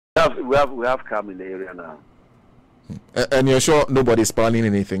We have calm in the area now. And you're sure nobody's planning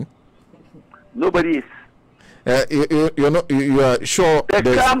anything? Nobody is. You are sure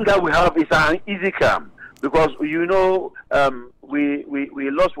the calm that we have is an easy calm, because we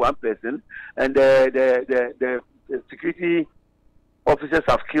lost one person, and the security officers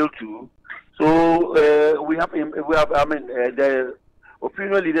have killed two. So we have the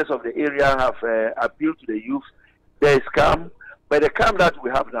opinion leaders of the area have appealed to the youth. There is calm, but the calm that we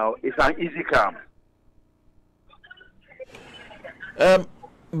have now is an easy calm.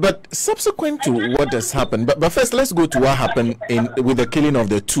 But subsequent to what has happened, but first let's go to what happened with the killing of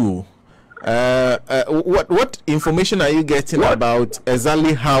the two. What information are you getting about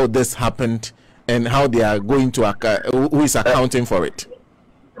exactly how this happened and how they are going to who is accounting for it?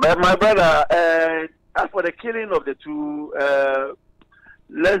 My brother, as for the killing of the two,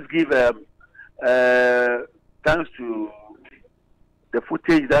 let's give thanks to the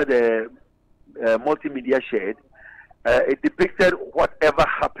footage that the multimedia shared. It depicted whatever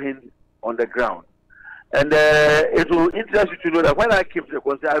happened on the ground. And it will interest you to know that when I came to the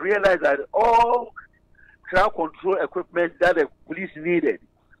concert, I realized that all crowd control equipment that the police needed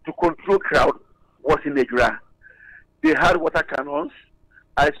to control crowd was in Ejura. They had water cannons.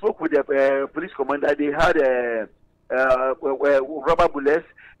 I spoke with the police commander. They had rubber bullets.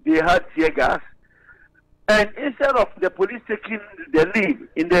 They had tear gas. And instead of the police taking the lead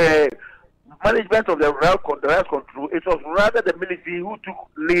in the management of the riot control, it was rather the military who took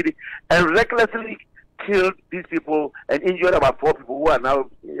lead and recklessly killed these people and injured about 4 people who are now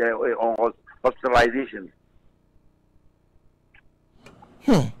on hospitalization.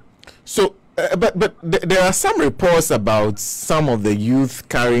 So, but there are some reports about some of the youth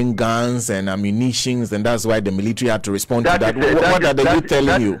carrying guns and ammunitions, and that's why the military had to respond to that. What are the youth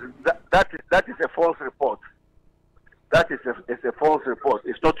telling you? That is a false report. That is a false report.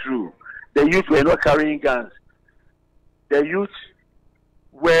 It's not true. The youth were not carrying guns. The youth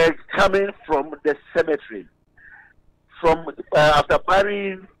were coming from the cemetery, from after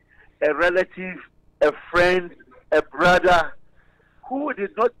burying a relative, a friend, a brother who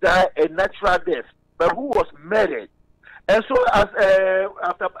did not die a natural death, but who was murdered. And so, as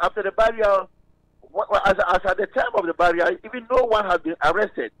after the burial, as at the time of the burial, even no one had been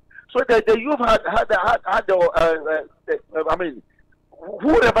arrested. So the youth had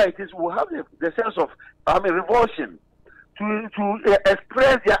whoever it is will have the sense of revulsion to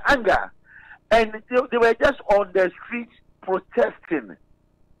express their anger, and they were just on the streets protesting,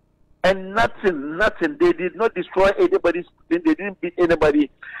 and nothing. They did not destroy anybody's. They didn't beat anybody,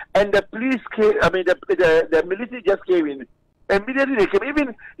 and the police came. The military just came in. Immediately they came.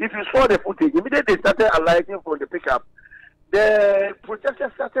 Even if you saw the footage, immediately they started alighting from the pickup. The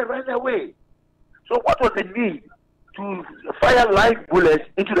protesters started running away. So what was the need to fire live bullets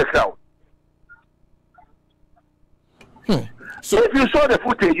into the crowd? So if you saw the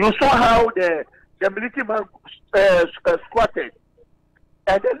footage, you saw how the military man squatted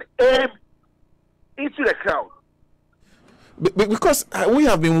and then aimed into the crowd. Because we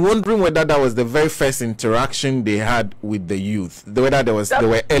have been wondering whether that was the very first interaction they had with the youth, whether there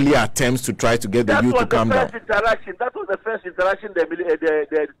were earlier attempts to try to get the youth to calm down. That was the first interaction. The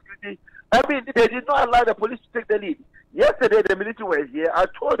security. I mean, they did not allow the police to take the lead. Yesterday, the military was here. I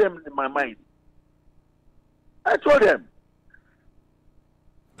told them in my mind. I told them.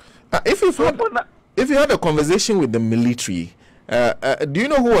 If you had a conversation with the military, do you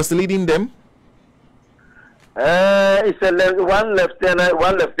know who was leading them? It's one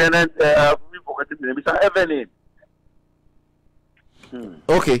lieutenant. Mr. Evelyn.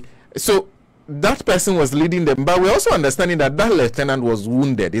 Okay, so that person was leading them, but we're also understanding that lieutenant was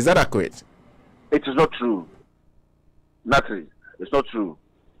wounded. Is that accurate? It is not true. Nothing. It's not true.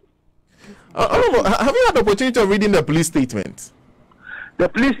 Have you had the opportunity of reading the police statement? The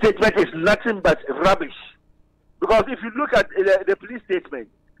police statement is nothing but rubbish. Because if you look at the police statement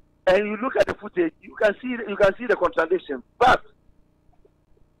and you look at the footage, you can see the contradiction. But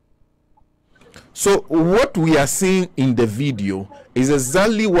so what we are seeing in the video is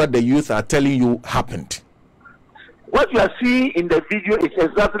exactly what the youth are telling you happened. What you are seeing in the video is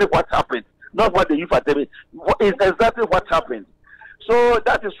exactly what happened, not what the youth are telling. It's exactly what happened. So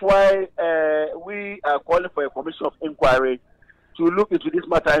that is why we are calling for a commission of inquiry to look into this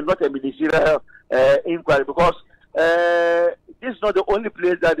matter and not a ministerial inquiry, because this is not the only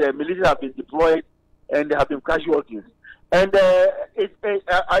place that the military have been deployed and there have been casualties. And it's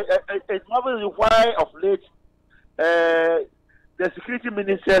marvelous why of late the security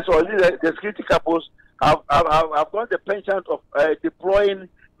ministers or the security couples have got the penchant of deploying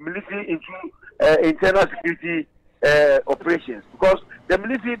military into internal security operations, because the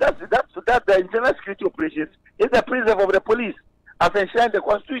military, that's the internal security operations is the principle of the police as enshrined in the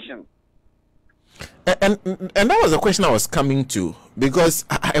Constitution. And that was the question I was coming to, because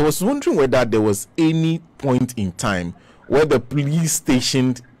I was wondering whether there was any point in time where the police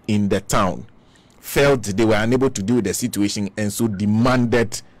stationed in the town felt they were unable to deal with the situation and so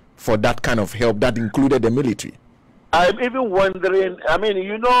demanded for that kind of help that included the military. I'm even wondering, I mean,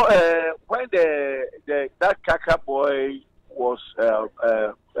 you know, when that Kaka boy was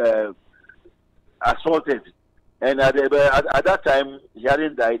assaulted, and at that time he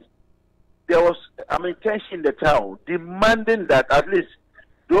hadn't died, there was, I mean, tension in the town demanding that at least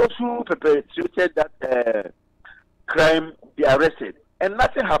those who perpetrated that crime be arrested, and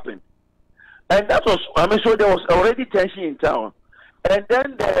nothing happened. And that was, I mean, so there was already tension in town, and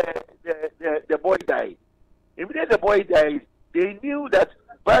then the boy died. Immediately the boy died, they knew that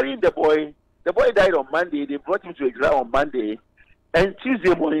burying the boy died on Monday. They brought him to Ejura on Monday, and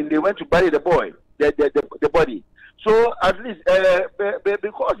Tuesday morning they went to bury the boy, the body. So at least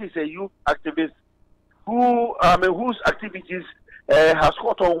because he's a youth activist whose activities has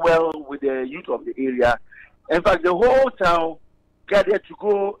caught on well with the youth of the area. In fact, the whole town gathered to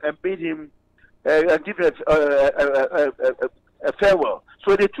go and bid him and give him a farewell.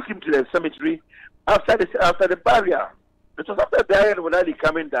 So they took him to the cemetery after the burial. It was after the burial when they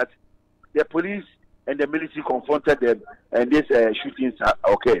coming that the police and the military confronted them, and these shootings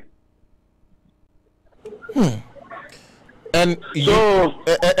occurred. And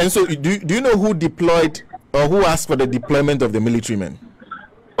so do you know who deployed or who asked for the deployment of the military men?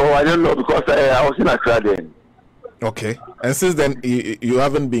 Oh, I don't know, because I was in Accra then. Okay. And since then, you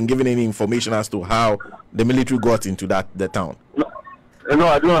haven't been given any information as to how the military got into the town? No,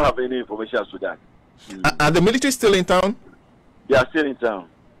 I don't have any information as to that. Are the military still in town? They are still in town.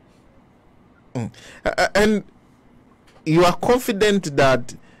 And you are confident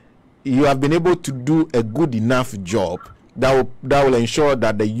that you have been able to do a good enough job that will ensure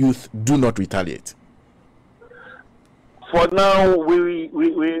that the youth do not retaliate? For now, we've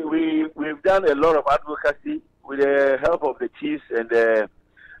done a lot of advocacy with the help of the chiefs and the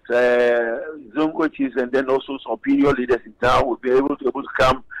Zongo chiefs, and then also some opinion leaders in town. We'll be able to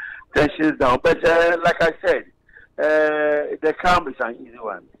calm tensions down. But like I said, the calm is an easy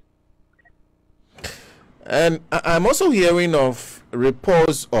one. And I'm also hearing of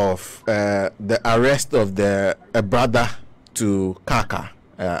reports of the arrest of a brother to Kaka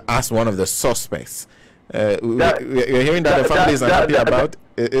as one of the suspects. We're hearing that the family is unhappy about.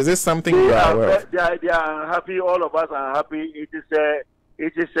 Is this something you are aware of? They are happy. All of us are happy. It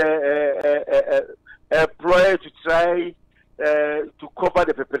is a ploy to try to cover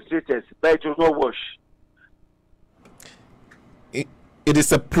the perpetrators, but it will not wash. It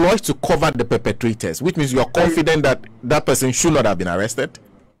is a ploy to cover the perpetrators, which means you are confident that that person should not have been arrested?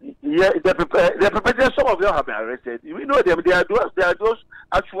 Yeah, the perpetrators, some of them have been arrested. We know them. They are those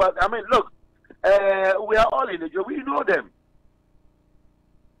actual. I mean, look, we are all in the job. We know them.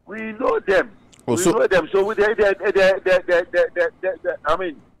 We know them. Oh, we know them. So I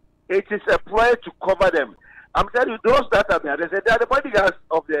mean, it is a ploy to cover them. I'm telling you, those that have been arrested, they are the bodyguards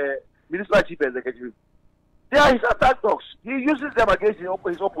of the municipal chief executive. They are his attack dogs. He uses them against his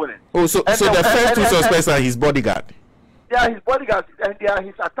opponent. Oh, so the first two suspects are his bodyguard? They are his bodyguards, and they are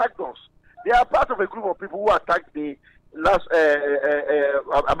his attack dogs. They are part of a group of people who attacked the last,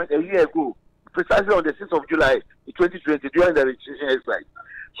 a year ago, precisely on the 6th of July, 2020, during the registration exercise.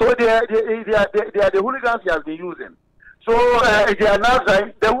 So they are the hooligans he has been using. So they are now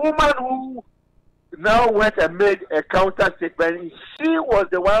trying. The woman who now went and made a counter statement, she was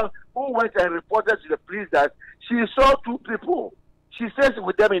the one who went and reported to the police that she saw two people. She says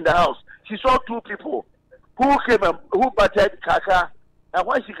with them in the house. She saw two people who came and who battered Kaka, and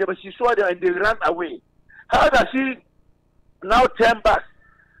when she came, she saw them and they ran away. How does she now turn back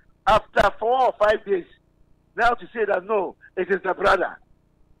after 4 or 5 days now to say that no, it is the brother?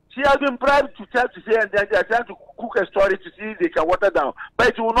 She has been bribed to tell to say, and they are trying to cook a story to see if they can water down, but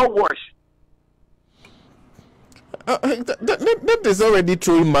it will not wash. That is already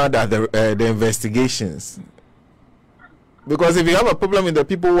throwing mud at the investigations. Because if you have a problem with the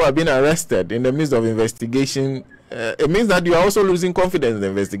people who are being arrested in the midst of investigation, it means that you are also losing confidence in the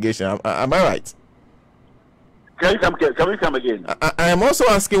investigation. Am I right? Can we come again? I am also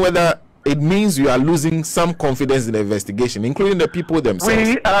asking whether it means you are losing some confidence in the investigation, including the people themselves.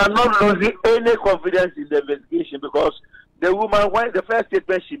 We are not losing any confidence in the investigation, because the woman, when the first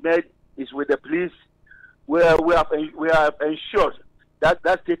statement she made is with the police, we have ensured that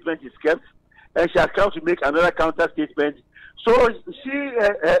that statement is kept, and she has come to make another counter statement. So she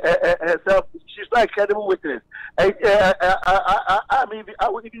herself, she's not a credible witness. I mean, I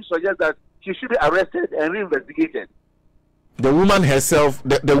would even suggest that she should be arrested and reinvestigated. The woman herself,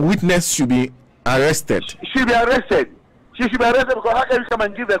 the witness should be arrested. She should be arrested. She should be arrested because how can you come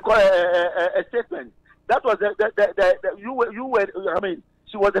and give a statement? That was you were. I mean,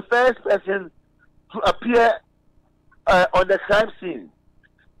 she was the first person to appear on the crime scene,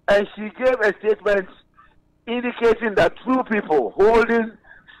 and she gave a statement indicating that 2 people holding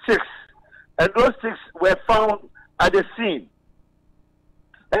sticks, and those sticks were found at the scene.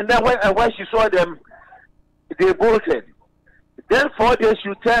 And then when she saw them, they bolted. Then 4 days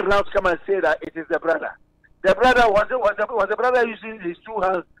she turned around to come and say that it is the brother. The brother was the brother using his 2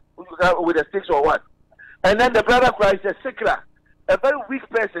 hands with the sticks or what? And then the brother cries a sickler, a very weak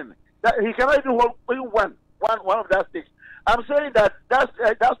person that he cannot even hold one of that sticks. I'm saying that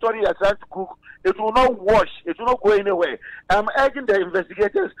story you're trying to cook, it will not wash, it will not go anywhere. I'm urging the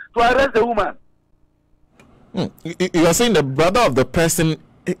investigators to arrest the woman. You are saying the brother of the person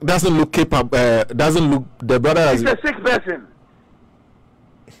doesn't look capable, the brother as... He's a sick person.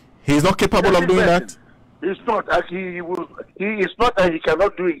 He's not capable of doing that? He's not. He is not, and he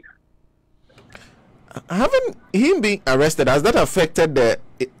cannot do it. Having him being arrested, has that affected the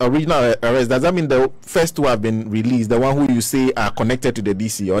original arrest? Does that mean the first 2 have been released, the one who you say are connected to the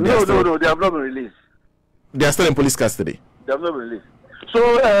DC? Or No, they have not been released. They are still in police custody? They have not been released.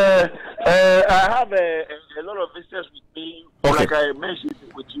 So I have a lot of visitors with me, okay. Like I mentioned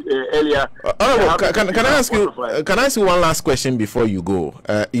with you earlier. Can I ask you? Can I ask you one last question before you go?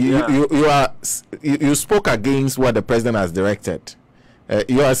 You spoke against what the president has directed.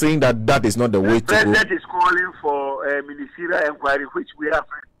 You are saying that is not the way to go. The president is calling for a ministerial inquiry, which we have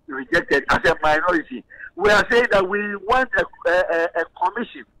rejected as a minority. We are saying that we want a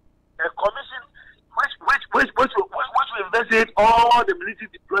commission, which will investigate all the military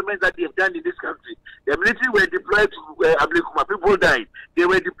deployments that they have done in this country. The military were deployed to Ablekuma, people died. They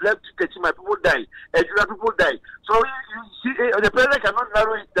were deployed to Kechima, people died. Ejura, people died. So you see, the president cannot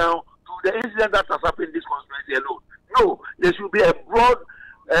narrow it down to the incident that has happened in this conspiracy alone. No, there should be a broad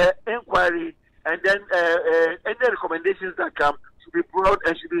inquiry, and then any recommendations that come should be broad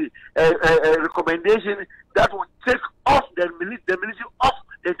and should be a recommendation